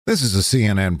This is a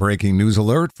CNN breaking news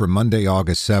alert for Monday,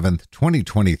 August 7th,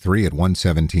 2023 at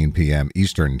 1:17 p.m.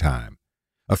 Eastern Time.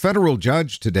 A federal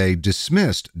judge today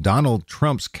dismissed Donald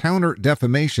Trump's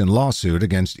counter-defamation lawsuit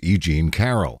against E. Jean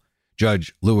Carroll.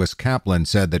 Judge Lewis Kaplan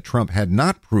said that Trump had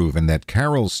not proven that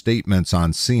Carroll's statements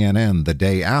on CNN the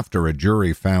day after a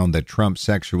jury found that Trump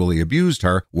sexually abused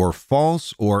her were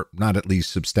false or not at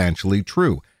least substantially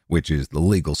true, which is the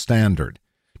legal standard.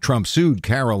 Trump sued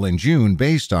Carroll in June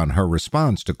based on her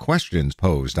response to questions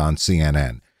posed on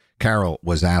CNN. Carroll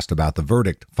was asked about the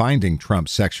verdict finding Trump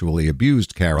sexually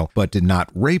abused Carroll, but did not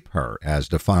rape her as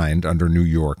defined under New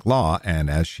York law and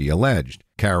as she alleged.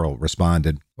 Carroll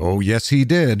responded, "Oh, yes, he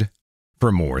did."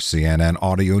 For more CNN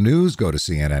audio news, go to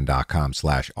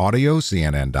cnn.com/audio,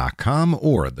 cnn.com,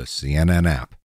 or the CNN app.